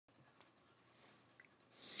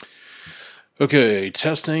Okay,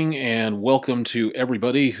 testing, and welcome to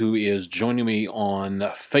everybody who is joining me on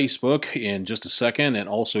Facebook in just a second, and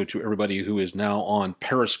also to everybody who is now on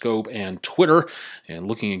Periscope and Twitter, and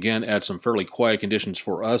looking again at some fairly quiet conditions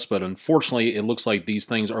for us, but unfortunately it looks like these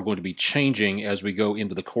things are going to be changing as we go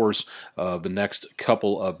into the course of the next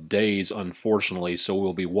couple of days, unfortunately, so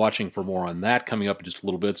we'll be watching for more on that coming up in just a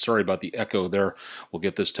little bit. Sorry about the echo there. We'll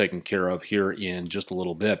get this taken care of here in just a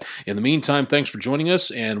little bit. In the meantime, thanks for joining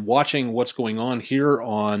us and watching what's going on here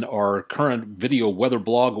on our current video weather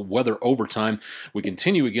blog, Weather Overtime. We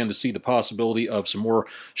continue again to see the possibility of some more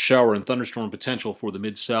shower and thunderstorm potential for the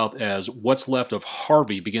Mid-South as what's left of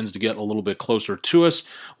Harvey begins to get a little bit closer to us.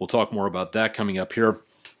 We'll talk more about that coming up here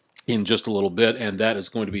in just a little bit, and that is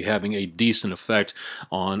going to be having a decent effect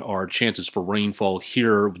on our chances for rainfall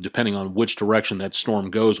here, depending on which direction that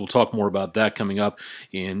storm goes. We'll talk more about that coming up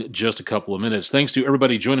in just a couple of minutes. Thanks to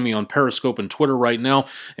everybody joining me on Periscope and Twitter right now,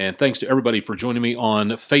 and thanks to everybody for joining me on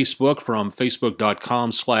Facebook from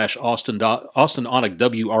facebook.com/Austen Onek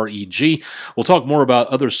WREG. We'll talk more about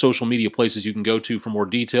other social media places you can go to for more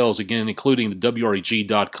details, again, including the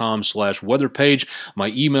WREG.com/weather page, my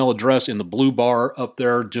email address in the blue bar up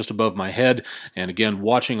there just above my head, and again,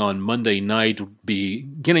 watching on Monday night,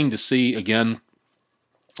 beginning to see again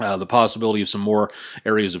the possibility of some more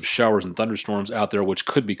areas of showers and thunderstorms out there, which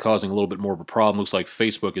could be causing a little bit more of a problem. Looks like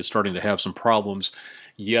Facebook is starting to have some problems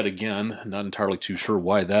yet again. Not entirely too sure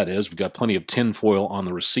why that is. We've got plenty of tinfoil on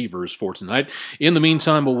the receivers for tonight. In the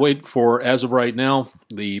meantime, we'll wait for, as of right now,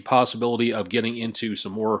 the possibility of getting into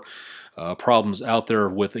some more problems out there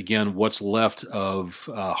with, again, what's left of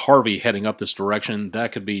Harvey heading up this direction.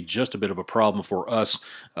 That could be just a bit of a problem for us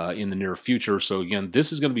in the near future. So again,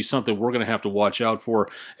 this is going to be something we're going to have to watch out for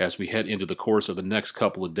as we head into the course of the next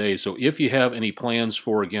couple of days. So if you have any plans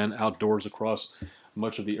for, again, outdoors across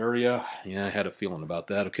much of the area, yeah, I had a feeling about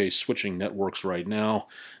that. Okay, switching networks right now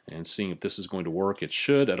and seeing if this is going to work. It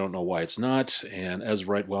should. I don't know why it's not. And as of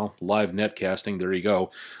right, well, live netcasting, there you go,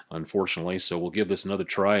 unfortunately. So we'll give this another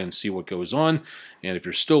try and see what goes on. And if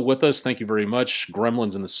you're still with us, thank you very much.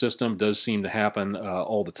 Gremlins in the system does seem to happen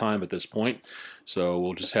all the time at this point. So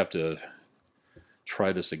we'll just have to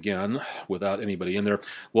try this again without anybody in there.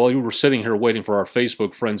 While you were sitting here waiting for our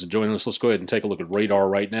Facebook friends to join us, let's go ahead and take a look at radar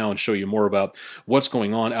right now and show you more about what's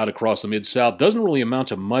going on out across the Mid-South. Doesn't really amount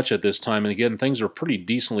to much at this time, and again, things are pretty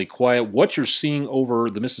decently quiet. What you're seeing over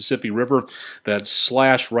the Mississippi River, that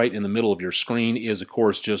slash right in the middle of your screen, is of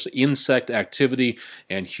course just insect activity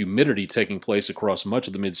and humidity taking place across much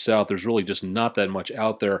of the Mid-South. There's really just not that much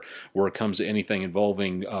out there where it comes to anything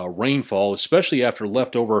involving rainfall, especially after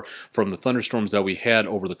leftover from the thunderstorms that we had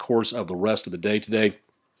over the course of the rest of the day today.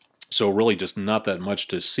 So really just not that much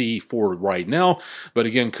to see for right now, but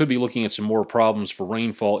again, could be looking at some more problems for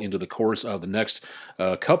rainfall into the course of the next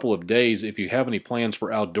couple of days. If you have any plans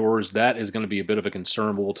for outdoors, that is going to be a bit of a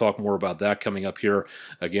concern, but we'll talk more about that coming up here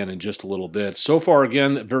again in just a little bit. So far,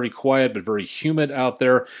 again, very quiet but very humid out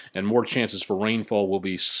there, and more chances for rainfall will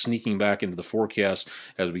be sneaking back into the forecast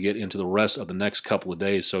as we get into the rest of the next couple of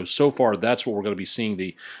days. So far, that's what we're going to be seeing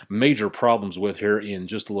the major problems with here in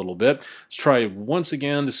just a little bit. Let's try once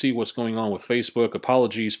again to see what's going on with Facebook.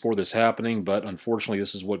 Apologies for this happening, but unfortunately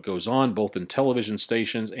this is what goes on both in television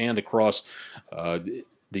stations and across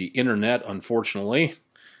the internet, unfortunately.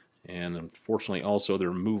 And unfortunately also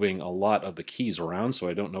they're moving a lot of the keys around, so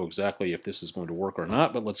I don't know exactly if this is going to work or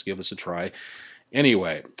not, but let's give this a try.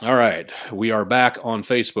 Anyway, all right, we are back on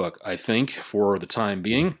Facebook, I think, for the time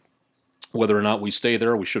being. Whether or not we stay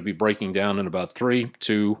there, we should be breaking down in about 3,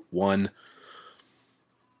 2, 1.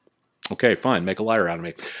 Okay, fine. Make a liar out of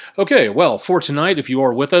me. Okay, well, for tonight, if you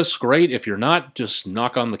are with us, great. If you're not, just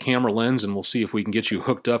knock on the camera lens and we'll see if we can get you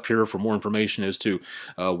hooked up here for more information as to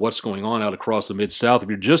what's going on out across the Mid-South. If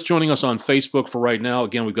you're just joining us on Facebook for right now,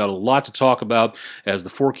 again, we've got a lot to talk about as the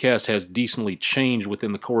forecast has decently changed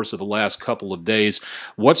within the course of the last couple of days.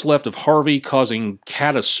 What's left of Harvey causing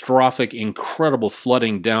catastrophic, incredible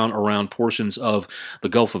flooding down around portions of the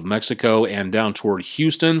Gulf of Mexico and down toward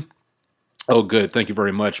Houston. Oh, good. Thank you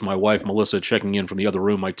very much. My wife, Melissa, checking in from the other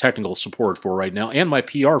room, my technical support for right now, and my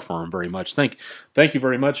PR firm very much. Thank you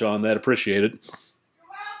very much on that. Appreciate it.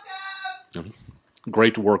 You're welcome.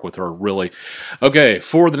 Great to work with her, really. Okay,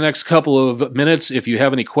 for the next couple of minutes, if you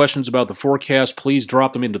have any questions about the forecast, please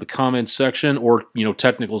drop them into the comments section or,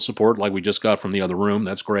 technical support like we just got from the other room.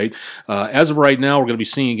 That's great. As of right now, we're going to be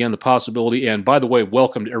seeing again the possibility, and by the way,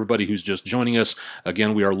 welcome to everybody who's just joining us.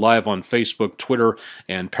 Again, we are live on Facebook, Twitter,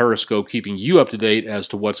 and Periscope, keeping you up to date as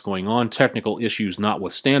to what's going on, technical issues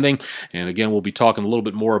notwithstanding. And again, we'll be talking a little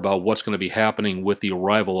bit more about what's going to be happening with the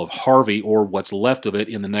arrival of Harvey, or what's left of it,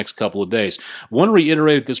 in the next couple of days. One to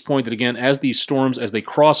reiterate at this point that, again, as these storms, as they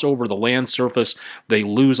cross over the land surface, they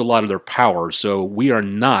lose a lot of their power. So we are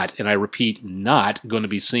not, and I repeat, not going to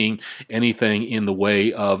be seeing anything in the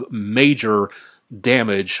way of major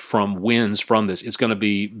damage from winds from this. It's going to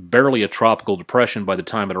be barely a tropical depression by the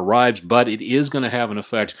time it arrives, but it is going to have an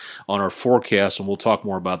effect on our forecast, and we'll talk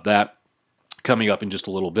more about that coming up in just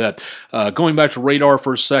a little bit. Going back to radar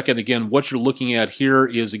for a second, again, what you're looking at here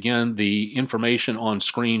is, again, the information on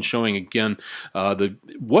screen showing, again,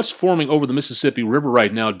 what's forming over the Mississippi River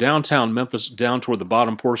right now, downtown Memphis, down toward the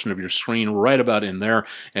bottom portion of your screen, right about in there.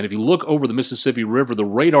 And if you look over the Mississippi River, the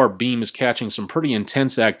radar beam is catching some pretty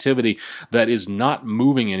intense activity that is not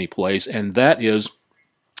moving anyplace, and that is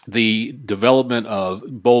the development of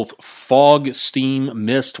both fog, steam,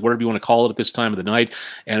 mist, whatever you want to call it at this time of the night,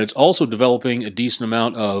 and it's also developing a decent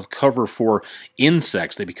amount of cover for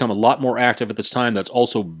insects. They become a lot more active at this time. That's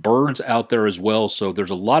also birds out there as well, so there's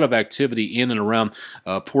a lot of activity in and around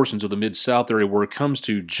portions of the Mid-South area where it comes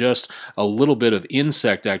to just a little bit of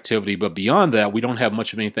insect activity, but beyond that, we don't have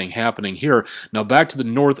much of anything happening here. Now, back to the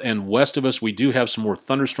north and west of us, we do have some more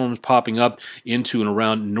thunderstorms popping up into and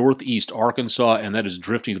around northeast Arkansas, and that is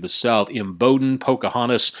drifting to the south. In Bowdoin,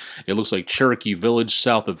 Pocahontas, it looks like Cherokee Village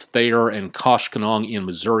south of Thayer, and Koshkonong in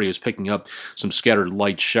Missouri is picking up some scattered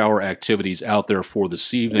light shower activities out there for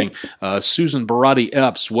this evening. Susan Barati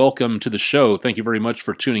Epps, welcome to the show. Thank you very much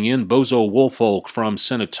for tuning in. Bozo Woolfolk from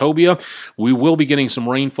Senatobia. We will be getting some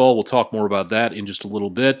rainfall. We'll talk more about that in just a little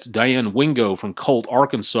bit. Diane Wingo from Colt,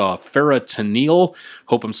 Arkansas. Farah Tennille,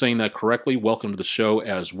 hope I'm saying that correctly. Welcome to the show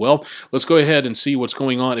as well. Let's go ahead and see what's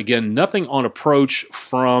going on. Again, nothing on approach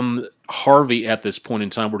from Harvey at this point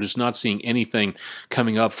in time. We're just not seeing anything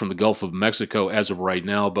coming up from the Gulf of Mexico as of right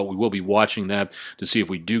now, but we will be watching that to see if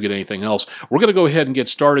we do get anything else. We're going to go ahead and get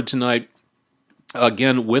started tonight.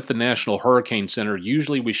 Again, with the National Hurricane Center,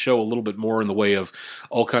 usually we show a little bit more in the way of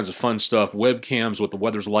all kinds of fun stuff, webcams, what the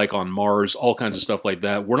weather's like on Mars, all kinds of stuff like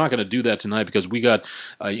that. We're not going to do that tonight because we got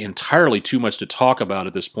entirely too much to talk about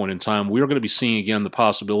at this point in time. We are going to be seeing, again, the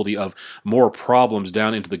possibility of more problems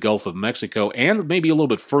down into the Gulf of Mexico and maybe a little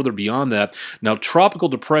bit further beyond that. Now, Tropical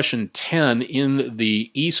Depression 10 in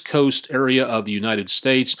the East Coast area of the United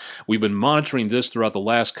States, we've been monitoring this throughout the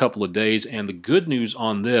last couple of days, and the good news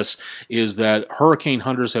on this is that hurricane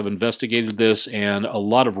hunters have investigated this and a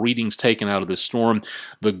lot of readings taken out of this storm.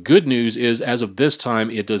 The good news is, as of this time,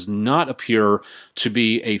 it does not appear to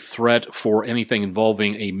be a threat for anything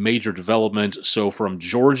involving a major development. So from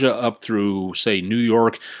Georgia up through, say, New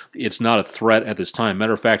York, it's not a threat at this time.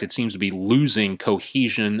 Matter of fact, it seems to be losing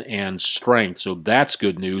cohesion and strength. So that's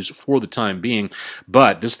good news for the time being.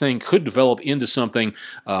 But this thing could develop into something,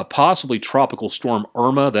 possibly Tropical Storm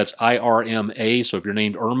Irma. That's IRMA. So if you're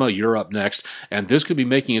named Irma, you're up next. And this could be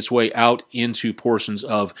making its way out into portions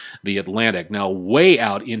of the Atlantic. Now, way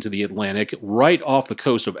out into the Atlantic, right off the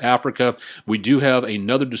coast of Africa, we do have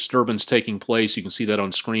another disturbance taking place. You can see that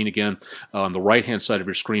on screen again, on the right-hand side of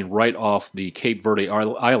your screen, right off the Cape Verde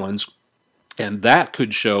Islands. And that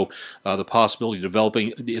could show the possibility of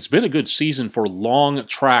developing. It's been a good season for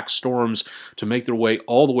long-track storms to make their way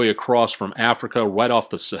all the way across from Africa, right off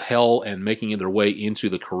the Sahel, and making their way into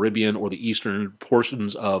the Caribbean or the eastern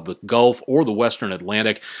portions of the Gulf or the western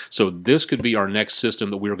Atlantic. So this could be our next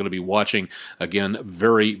system that we're going to be watching, again,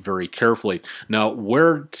 very, very carefully. Now,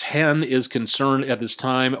 where 10 is concerned at this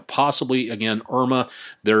time, possibly, again, Irma,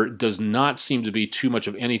 there does not seem to be too much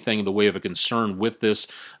of anything in the way of a concern with this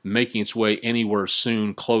making its way anywhere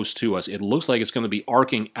soon close to us. It looks like it's going to be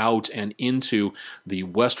arcing out and into the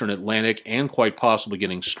western Atlantic and quite possibly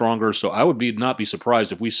getting stronger. So I would not be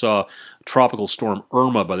surprised if we saw Tropical Storm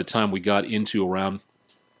Irma by the time we got into around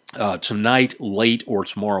tonight, late, or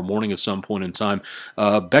tomorrow morning at some point in time.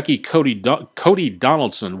 Becky Cody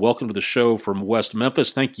Donaldson, welcome to the show from West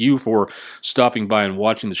Memphis. Thank you for stopping by and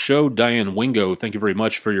watching the show. Diane Wingo, thank you very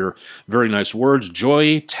much for your very nice words.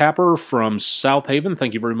 Joy Tapper from South Haven,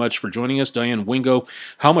 thank you very much for joining us. Diane Wingo,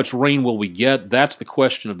 how much rain will we get? That's the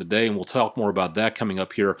question of the day, and we'll talk more about that coming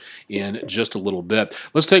up here in just a little bit.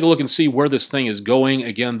 Let's take a look and see where this thing is going.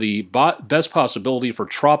 Again, the best possibility for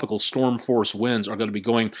tropical storm force winds are going to be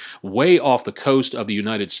going way off the coast of the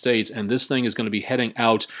United States, and this thing is going to be heading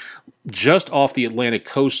out just off the Atlantic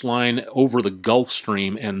coastline over the Gulf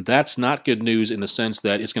Stream, and that's not good news in the sense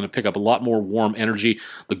that it's going to pick up a lot more warm energy.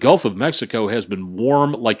 The Gulf of Mexico has been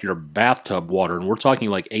warm like your bathtub water, and we're talking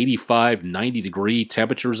like 85, 90-degree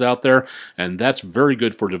temperatures out there, and that's very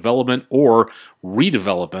good for development or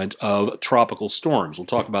redevelopment of tropical storms. We'll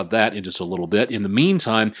talk about that in just a little bit. In the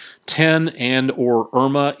meantime, 10 and or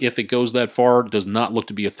Irma, if it goes that far, does not look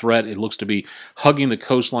to be a threat. It looks to be hugging the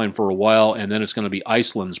coastline for a while, and then it's going to be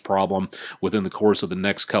Iceland's problem problem within the course of the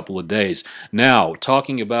next couple of days. Now,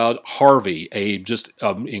 talking about Harvey, a just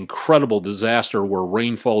incredible disaster where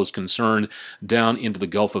rainfall is concerned down into the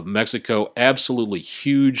Gulf of Mexico. Absolutely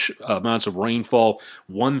huge amounts of rainfall,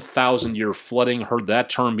 1,000-year flooding. Heard that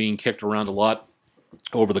term being kicked around a lot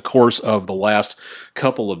over the course of the last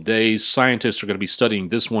couple of days. Scientists are going to be studying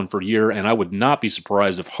this one for a year, and I would not be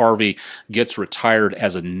surprised if Harvey gets retired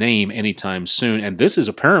as a name anytime soon. And this is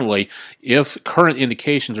apparently, if current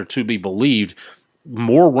indications are to be believed,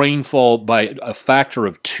 more rainfall by a factor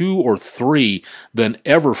of 2 or 3 than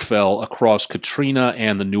ever fell across Katrina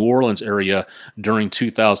and the New Orleans area during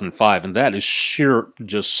 2005. And that is sheer,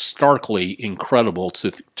 just starkly incredible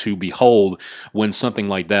to behold when something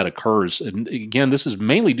like that occurs. And again, this is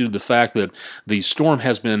mainly due to the fact that the storm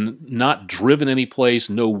has been not driven any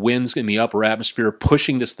place, no winds in the upper atmosphere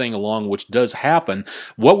pushing this thing along, which does happen.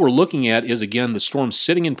 What we're looking at is, again, the storm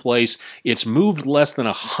sitting in place. It's moved less than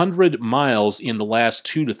 100 miles in the last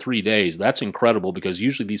 2 to 3 days. That's incredible because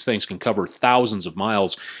usually these things can cover thousands of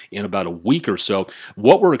miles in about a week or so.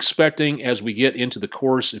 What we're expecting as we get into the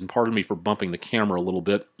course, and pardon me for bumping the camera a little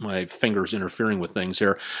bit, my finger's interfering with things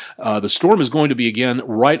here. The storm is going to be, again,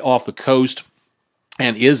 right off the coast,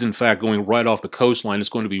 and is in fact going right off the coastline. It's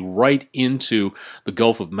going to be right into the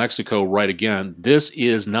Gulf of Mexico right again. This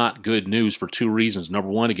is not good news for 2 reasons. Number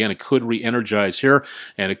one, again, it could re-energize here,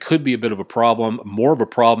 and it could be a bit of a problem, more of a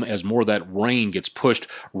problem as more of that rain gets pushed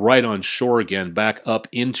right on shore again, back up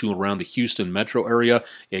into around the Houston metro area.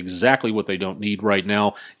 Exactly what they don't need right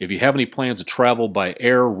now. If you have any plans to travel by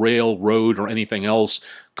air, rail, road, or anything else,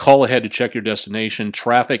 call ahead to check your destination.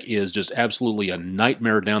 Traffic is just absolutely a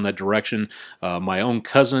nightmare down that direction. My own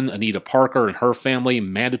cousin, Anita Parker, and her family,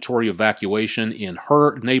 mandatory evacuation in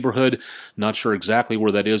her neighborhood. Not sure exactly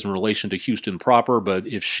where that is in relation to Houston proper, but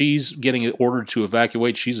if she's getting ordered to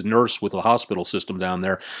evacuate, she's a nurse with a hospital system down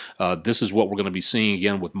there. This is what we're going to be seeing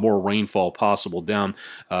again with more rainfall possible down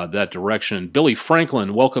that direction. Billy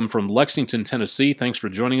Franklin, welcome from Lexington, Tennessee. Thanks for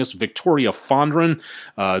joining us. Victoria Fondren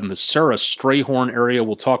in the Sarah Strayhorn area.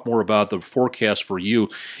 We'll talk more about the forecast for you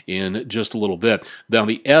in just a little bit. Now,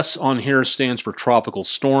 the S on here stands for tropical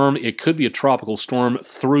storm. It could be a tropical storm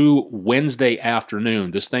through Wednesday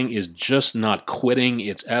afternoon. This thing is just not quitting.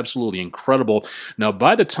 It's absolutely incredible. Now,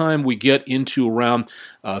 by the time we get into around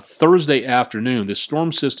Thursday afternoon, this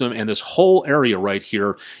storm system and this whole area right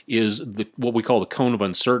here is what we call the cone of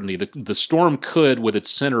uncertainty. The storm could, with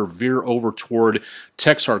its center, veer over toward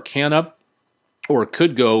Texarkana, or it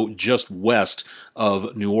could go just west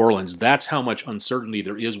of New Orleans. That's how much uncertainty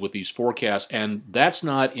there is with these forecasts, and that's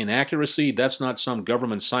not inaccuracy. That's not some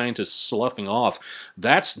government scientist sloughing off.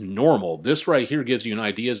 That's normal. This right here gives you an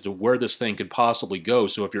idea as to where this thing could possibly go.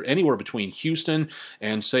 So if you're anywhere between Houston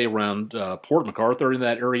and, say, around Port MacArthur, in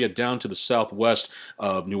that area, down to the southwest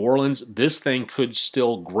of New Orleans, this thing could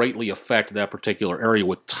still greatly affect that particular area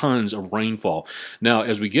with tons of rainfall. Now,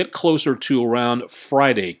 as we get closer to around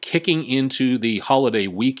Friday, kicking into the holiday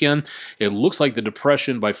weekend, it looks like the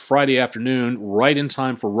depression by Friday afternoon, right in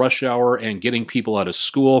time for rush hour and getting people out of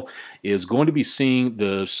school, is going to be seeing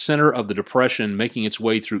the center of the depression making its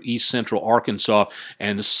way through east central Arkansas,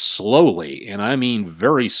 and slowly, and I mean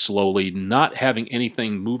very slowly, not having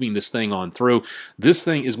anything moving this thing on through. This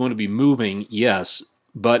thing is going to be moving, yes,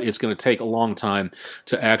 but it's going to take a long time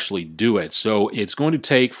to actually do it. So it's going to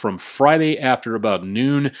take from Friday after about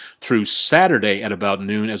noon through Saturday at about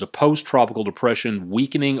noon as a post-tropical depression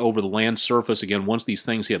weakening over the land surface. Again, once these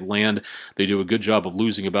things hit land, they do a good job of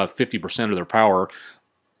losing about 50% of their power.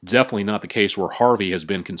 Definitely not the case where Harvey has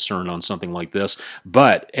been concerned on something like this,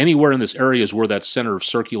 but anywhere in this area is where that center of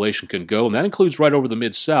circulation can go, and that includes right over the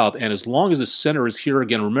Mid-South. And as long as the center is here,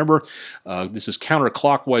 again, remember, this is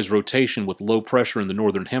counterclockwise rotation with low pressure in the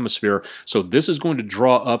northern hemisphere, so this is going to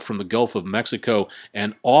draw up from the Gulf of Mexico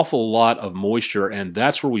an awful lot of moisture, and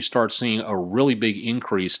that's where we start seeing a really big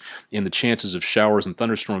increase in the chances of showers and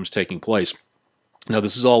thunderstorms taking place. Now,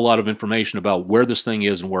 this is all a lot of information about where this thing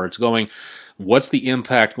is and where it's going. What's the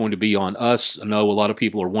impact going to be on us? I know a lot of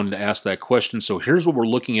people are wanting to ask that question, so here's what we're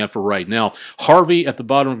looking at for right now. Harvey at the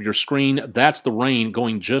bottom of your screen, that's the rain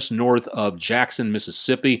going just north of Jackson,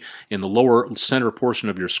 Mississippi, in the lower center portion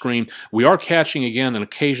of your screen. We are catching, again, an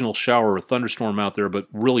occasional shower or thunderstorm out there, but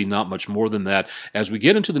really not much more than that. As we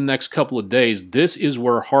get into the next couple of days, this is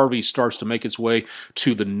where Harvey starts to make its way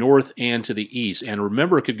to the north and to the east. And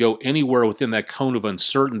remember, it could go anywhere within that cone of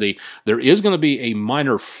uncertainty. There is going to be a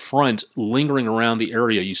minor front lingering around the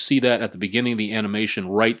area. You see that at the beginning of the animation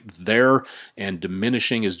right there, and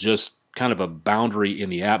diminishing is just kind of a boundary in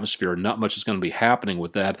the atmosphere. Not much is going to be happening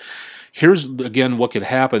with that. Here's, again, what could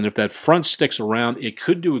happen. If that front sticks around, it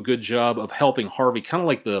could do a good job of helping Harvey, kind of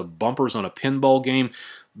like the bumpers on a pinball game,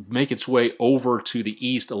 make its way over to the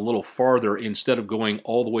east a little farther instead of going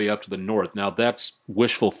all the way up to the north. Now, that's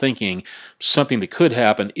wishful thinking, something that could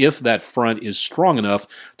happen if that front is strong enough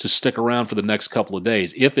to stick around for the next couple of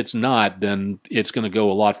days. If it's not, then it's going to go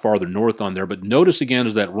a lot farther north on there. But notice again,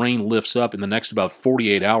 as that rain lifts up in the next about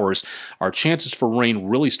 48 hours, our chances for rain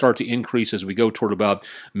really start to increase as we go toward about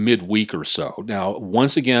midweek or so. Now,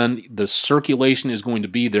 once again, the circulation is going to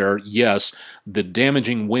be there. Yes, the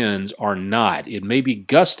damaging winds are not. It may be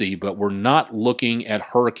gusty, but we're not looking at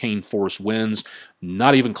hurricane force winds,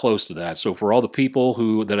 not even close to that. So for all the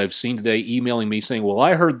people that I've seen today emailing me saying, well,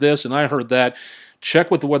 I heard this and I heard that, check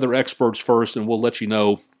with the weather experts first and we'll let you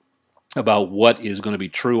know about what is going to be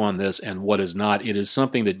true on this and what is not. It is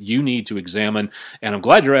something that you need to examine, and I'm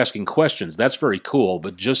glad you're asking questions. That's very cool,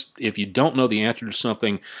 but just if you don't know the answer to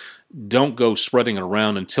something, don't go spreading it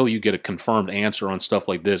around until you get a confirmed answer on stuff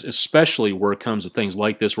like this, especially where it comes to things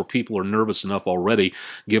like this where people are nervous enough already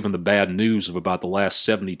given the bad news of about the last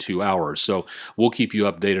 72 hours. So we'll keep you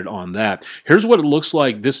updated on that. Here's what it looks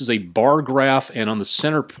like. This is a bar graph, and on the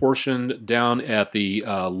center portion down at the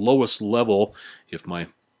lowest level, if my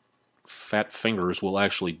fat fingers will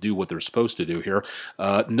actually do what they're supposed to do here.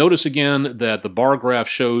 Notice again that the bar graph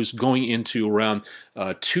shows going into around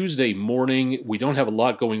Tuesday morning. We don't have a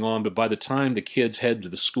lot going on, but by the time the kids head to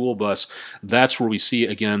the school bus, that's where we see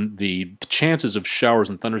again the chances of showers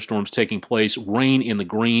and thunderstorms taking place. Rain in the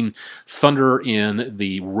green, thunder in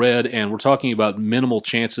the red, and we're talking about minimal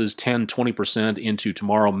chances, 10-20% into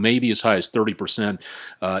tomorrow, maybe as high as 30%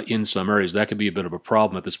 in some areas. That could be a bit of a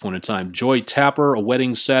problem at this point in time. Joy Tapper, a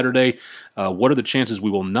wedding Saturday. What are the chances we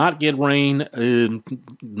will not get rain?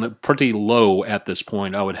 Pretty low at this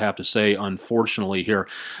point, I would have to say, unfortunately here.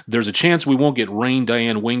 There's a chance we won't get rain,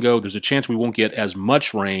 Diane Wingo. There's a chance we won't get as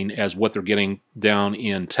much rain as what they're getting down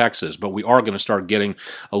in Texas, but we are going to start getting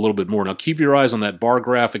a little bit more. Now, keep your eyes on that bar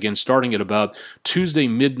graph. Again, starting at about Tuesday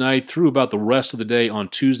midnight through about the rest of the day on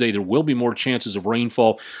Tuesday, there will be more chances of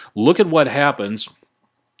rainfall. Look at what happens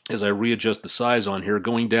as I readjust the size on here,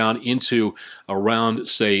 going down into around,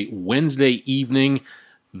 say, Wednesday evening.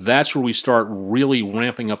 That's where we start really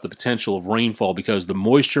ramping up the potential of rainfall, because the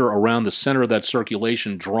moisture around the center of that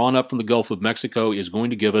circulation drawn up from the Gulf of Mexico is going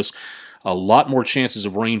to give us a lot more chances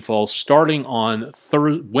of rainfall starting on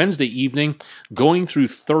Wednesday evening, going through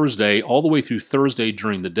Thursday, all the way through Thursday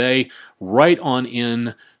during the day, right on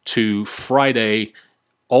in to Friday,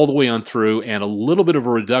 all the way on through, and a little bit of a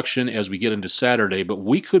reduction as we get into Saturday, but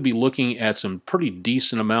we could be looking at some pretty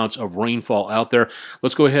decent amounts of rainfall out there.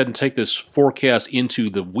 Let's go ahead and take this forecast into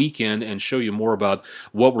the weekend and show you more about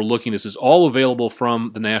what we're looking. This is all available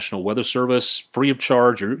from the National Weather Service, free of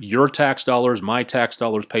charge. Your tax dollars, my tax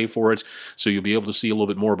dollars pay for it, so you'll be able to see a little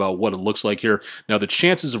bit more about what it looks like here. Now, the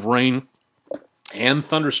chances of rain and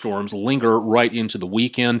thunderstorms linger right into the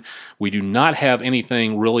weekend. We do not have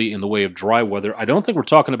anything really in the way of dry weather. I don't think we're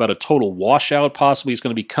talking about a total washout. Possibly it's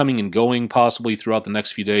going to be coming and going possibly throughout the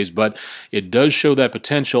next few days, but it does show that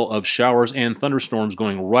potential of showers and thunderstorms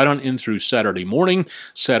going right on in through Saturday morning,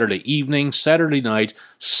 Saturday evening, Saturday night,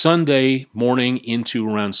 Sunday morning into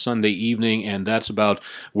around Sunday evening, and that's about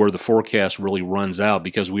where the forecast really runs out,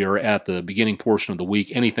 because we are at the beginning portion of the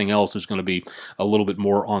week. Anything else is going to be a little bit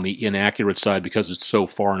more on the inaccurate side because it's so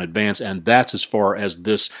far in advance, and that's as far as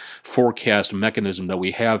this forecast mechanism that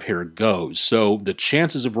we have here goes. So the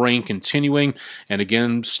chances of rain continuing, and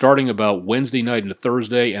again, starting about Wednesday night into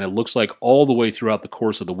Thursday, and it looks like all the way throughout the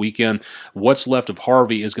course of the weekend. What's left of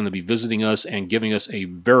Harvey is going to be visiting us and giving us a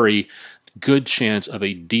very good chance of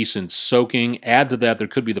a decent soaking. Add to that, there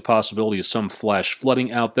could be the possibility of some flash flooding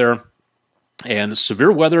out there. And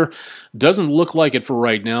severe weather doesn't look like it for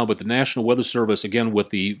right now, but the National Weather Service, again,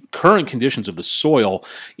 with the current conditions of the soil,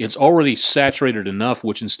 it's already saturated enough,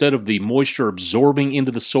 which instead of the moisture absorbing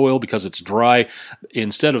into the soil because it's dry,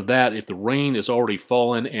 instead of that, if the rain is already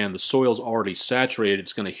fallen and the soil's already saturated,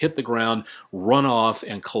 it's going to hit the ground, run off,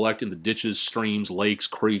 and collect in the ditches, streams, lakes,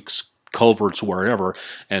 creeks, culverts, wherever,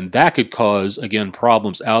 and that could cause, again,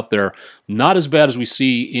 problems out there. Not as bad as we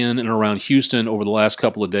see in and around Houston over the last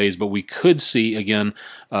couple of days, but we could see, again,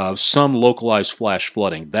 some localized flash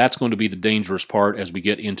flooding. That's going to be the dangerous part as we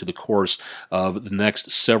get into the course of the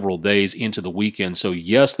next several days into the weekend. So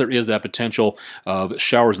yes, there is that potential of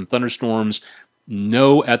showers and thunderstorms.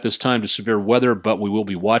 No at this time to severe weather, but we will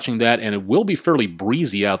be watching that, and it will be fairly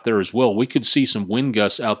breezy out there as well. We could see some wind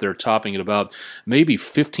gusts out there topping at about maybe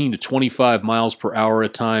 15 to 25 miles per hour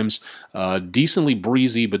at times. Decently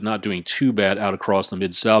breezy, but not doing too bad out across the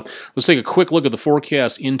Mid-South. Let's take a quick look at the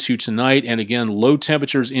forecast into tonight. And again, low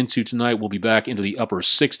temperatures into tonight will be back into the upper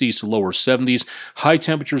 60s to lower 70s. High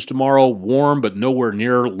temperatures tomorrow, warm, but nowhere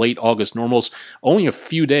near late August normals. Only a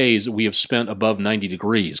few days we have spent above 90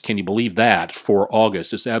 degrees. Can you believe that for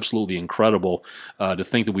August? It's absolutely incredible to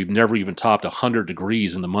think that we've never even topped 100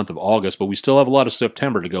 degrees in the month of August, but we still have a lot of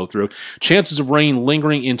September to go through. Chances of rain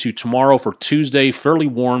lingering into tomorrow for Tuesday, fairly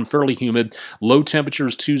warm, fairly humid. Low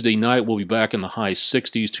temperatures Tuesday night will be back in the high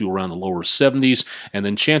 60s to around the lower 70s, and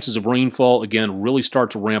then chances of rainfall, again, really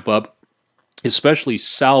start to ramp up, especially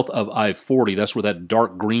south of I-40. That's where that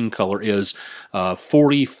dark green color is.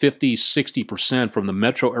 40, 50, 60% from the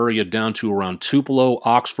metro area down to around Tupelo,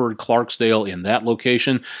 Oxford, Clarksdale in that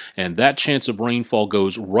location. And that chance of rainfall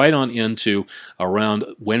goes right on into around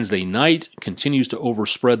Wednesday night, continues to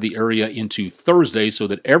overspread the area into Thursday so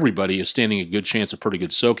that everybody is standing a good chance of pretty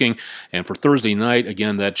good soaking. And for Thursday night,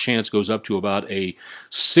 again, that chance goes up to about a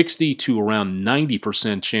 60 to around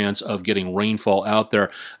 90% chance of getting rainfall out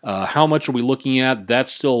there. How much are we looking at?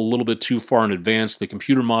 That's still a little bit too far in advance. The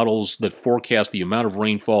computer models that forecast the amount of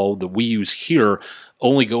rainfall that we use here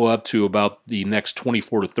only go up to about the next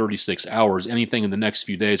 24 to 36 hours. Anything in the next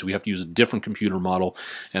few days, we have to use a different computer model,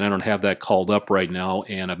 and I don't have that called up right now,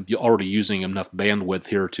 and I'm already using enough bandwidth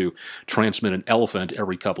here to transmit an elephant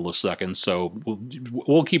every couple of seconds, so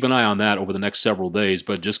we'll keep an eye on that over the next several days,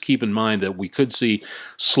 but just keep in mind that we could see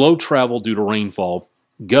slow travel due to rainfall.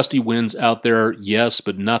 Gusty winds out there, yes,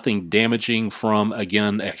 but nothing damaging from,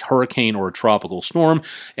 again, a hurricane or a tropical storm.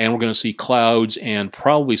 And we're going to see clouds and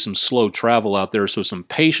probably some slow travel out there. So some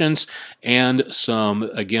patience and some,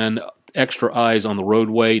 again, extra eyes on the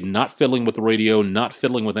roadway, not fiddling with the radio, not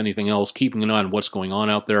fiddling with anything else, keeping an eye on what's going on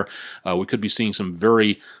out there. We could be seeing some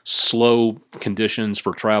very slow conditions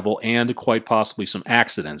for travel and quite possibly some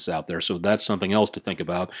accidents out there. So that's something else to think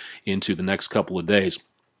about into the next couple of days.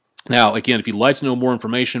 Now, again, if you'd like to know more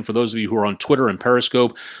information, for those of you who are on Twitter and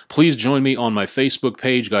Periscope, please join me on my Facebook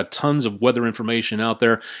page. Got tons of weather information out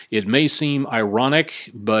there. It may seem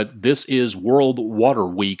ironic, but this is World Water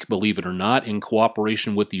Week, believe it or not, in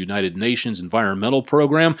cooperation with the United Nations Environmental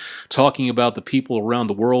Program, talking about the people around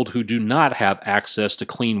the world who do not have access to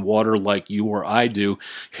clean water like you or I do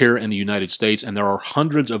here in the United States. And there are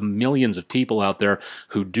hundreds of millions of people out there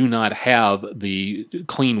who do not have the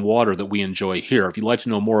clean water that we enjoy here. If you'd like to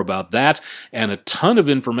know more about that and a ton of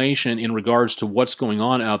information in regards to what's going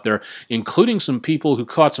on out there, including some people who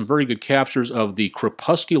caught some very good captures of the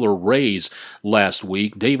crepuscular rays last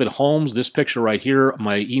week. David Holmes, this picture right here,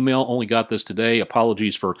 my email only got this today.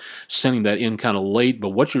 Apologies for sending that in kind of late, but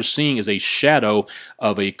what you're seeing is a shadow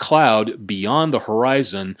of a cloud beyond the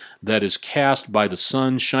horizon that is cast by the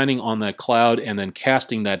sun shining on that cloud and then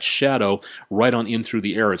casting that shadow right on in through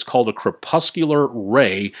the air. It's called a crepuscular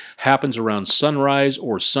ray. Happens around sunrise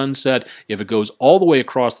or sunset. If it goes all the way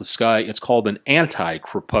across the sky, it's called an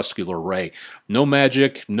anti-crepuscular ray. No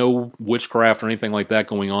magic, no witchcraft or anything like that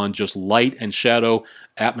going on, just light and shadow,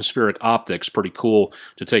 atmospheric optics. Pretty cool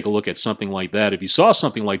to take a look at something like that. If you saw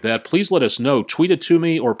something like that, please let us know. Tweet it to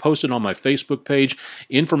me or post it on my Facebook page.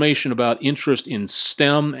 Information about interest in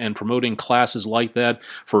STEM and promoting classes like that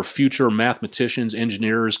for future mathematicians,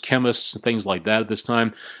 engineers, chemists, and things like that at this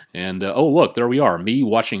time. And, oh, look, there we are. Me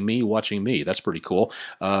watching me watching me. That's pretty cool.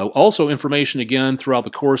 Also information, again, throughout the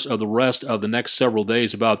course of the rest of the next several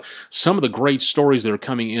days about some of the great stories that are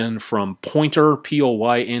coming in from Poynter,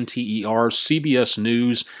 P-O-Y-N-T-E-R, CBS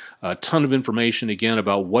News. A ton of information, again,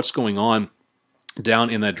 about what's going on down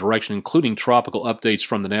in that direction, including tropical updates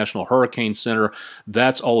from the National Hurricane Center.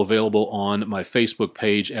 That's all available on my Facebook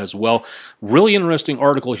page as well. Really interesting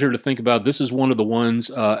article here to think about. This is one of the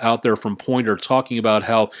ones out there from Poynter talking about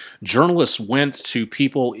how journalists went to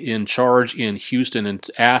people in charge in Houston and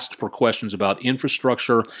asked for questions about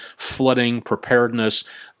infrastructure, flooding, preparedness,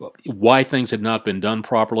 why things had not been done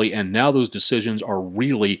properly, and now those decisions are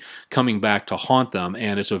really coming back to haunt them.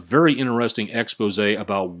 And it's a very interesting expose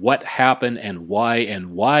about what happened and why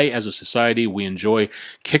as a society we enjoy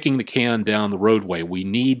kicking the can down the roadway. We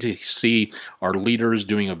need to see our leaders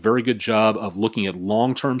doing a very good job of looking at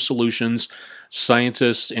long-term solutions.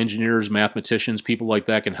 Scientists, engineers, mathematicians, people like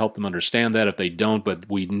that can help them understand that if they don't, but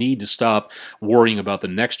we need to stop worrying about the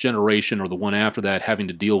next generation or the one after that having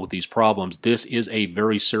to deal with these problems. This is a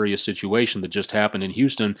very serious situation that just happened in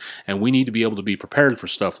Houston, and we need to be able to be prepared for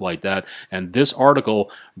stuff like that. And this article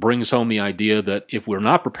brings home the idea that if we're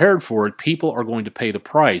not prepared for it, people are going to pay the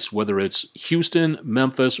price, whether it's Houston,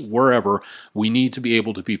 Memphis, wherever. We need to be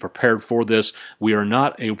able to be prepared for this. We are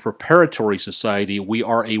not a preparatory society. We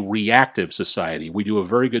are a reactive society. society. We do a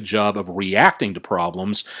very good job of reacting to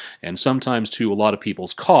problems, and sometimes to a lot of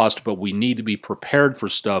people's cost, but we need to be prepared for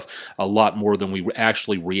stuff a lot more than we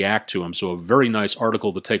actually react to them. So a very nice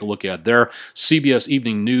article to take a look at there. CBS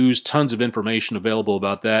Evening News, tons of information available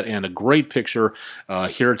about that, and a great picture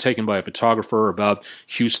here taken by a photographer about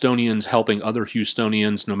Houstonians helping other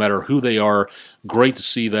Houstonians, no matter who they are. Great to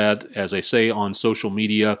see that, as I say on social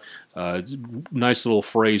media. Nice little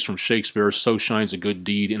phrase from Shakespeare, so shines a good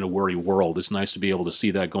deed in a weary world. It's nice to be able to see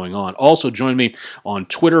that going on. Also, join me on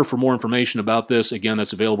Twitter for more information about this. Again,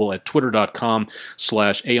 that's available at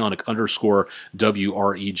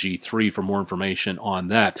twitter.com/aonic_WREG3 for more information on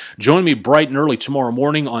that. Join me bright and early tomorrow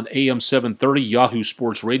morning on AM 730 Yahoo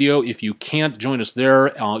Sports Radio. If you can't join us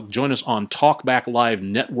there, join us on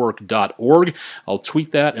talkbacklivenetwork.org. I'll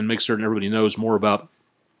tweet that and make certain everybody knows more about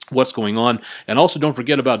what's going on. And also don't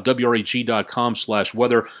forget about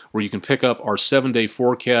WREG.com/weather, where you can pick up our 7-day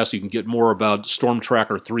forecast. You can get more about Storm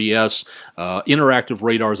Tracker 3S, interactive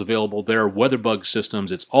radars available there, weather bug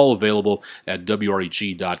systems. It's all available at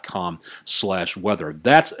WREG.com/weather.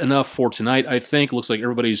 That's enough for tonight, I think. Looks like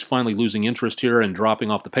everybody's finally losing interest here and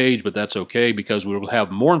dropping off the page, but that's okay because we will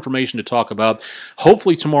have more information to talk about.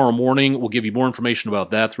 Hopefully tomorrow morning we'll give you more information about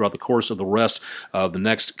that throughout the course of the rest of the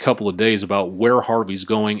next couple of days about where Harvey's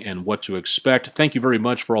going and what to expect. Thank you very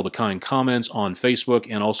much for all the kind comments on Facebook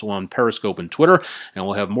and also on Periscope and Twitter. And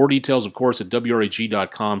we'll have more details, of course, at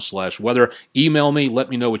WREG.com/weather. Email me, let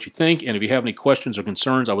me know what you think. And if you have any questions or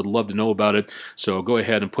concerns, I would love to know about it. So go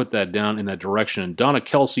ahead and put that down in that direction. Donna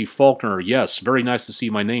Kelsey Faulkner, yes, very nice to see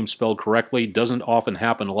my name spelled correctly. Doesn't often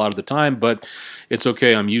happen a lot of the time, but it's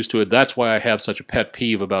okay. I'm used to it. That's why I have such a pet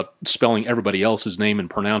peeve about spelling everybody else's name and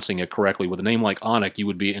pronouncing it correctly. With a name like Onek, you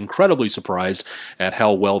would be incredibly surprised at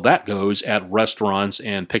how well that goes at restaurants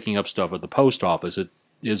and picking up stuff at the post office. It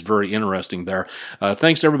is very interesting there.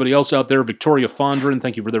 Thanks to everybody else out there. Victoria Fondren,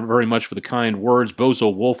 thank you very much for the kind words.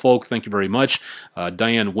 Bozo Woolfolk, thank you very much.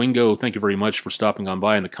 Diane Wingo, thank you very much for stopping on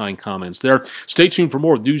by and the kind comments there. Stay tuned for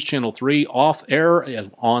more News Channel 3 off-air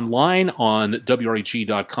online on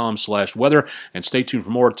WREG.com/weather. And stay tuned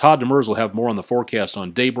for more. Todd Demers will have more on the forecast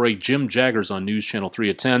on Daybreak. Jim Jaggers on News Channel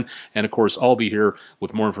 3 at 10. And, of course, I'll be here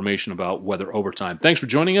with more information about weather overtime. Thanks for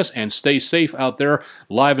joining us, and stay safe out there.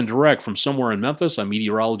 Live and direct from somewhere in Memphis, I'm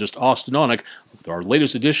meteorologist Austen Onek with our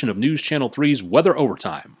latest edition of News Channel 3's Weather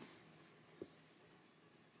Overtime.